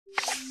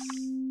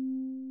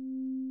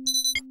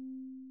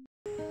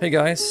Hey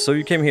guys, so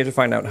you came here to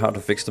find out how to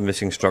fix the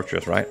missing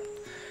structures, right?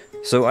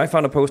 So I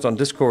found a post on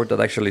Discord that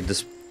actually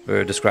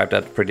described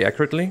that pretty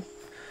accurately.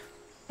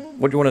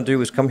 What you want to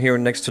do is come here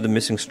next to the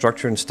missing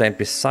structure and stand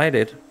beside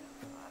it.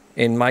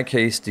 In my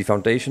case, the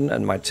foundation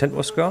and my tent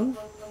was gone.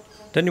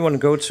 Then you want to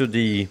go to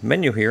the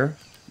menu here.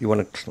 You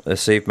want to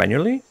save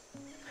manually.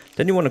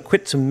 Then you want to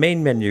quit to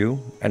main menu,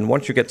 and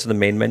once you get to the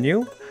main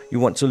menu, you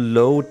want to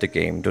load the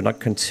game. Do not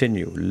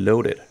continue,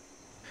 load it.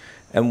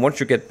 And once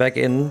you get back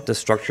in, the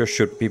structure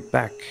should be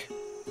back.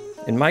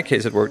 In my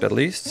case it worked at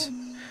least.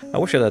 I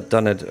wish I had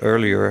done it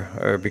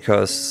earlier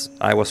because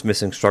I was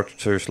missing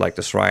structures like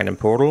the shrine and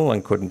portal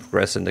and couldn't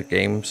progress in the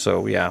game,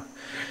 so yeah.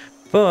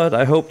 But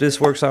I hope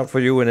this works out for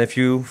you, and if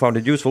you found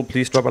it useful,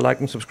 please drop a like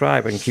and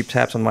subscribe and keep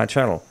tabs on my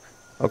channel.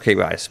 Okay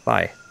guys,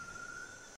 bye.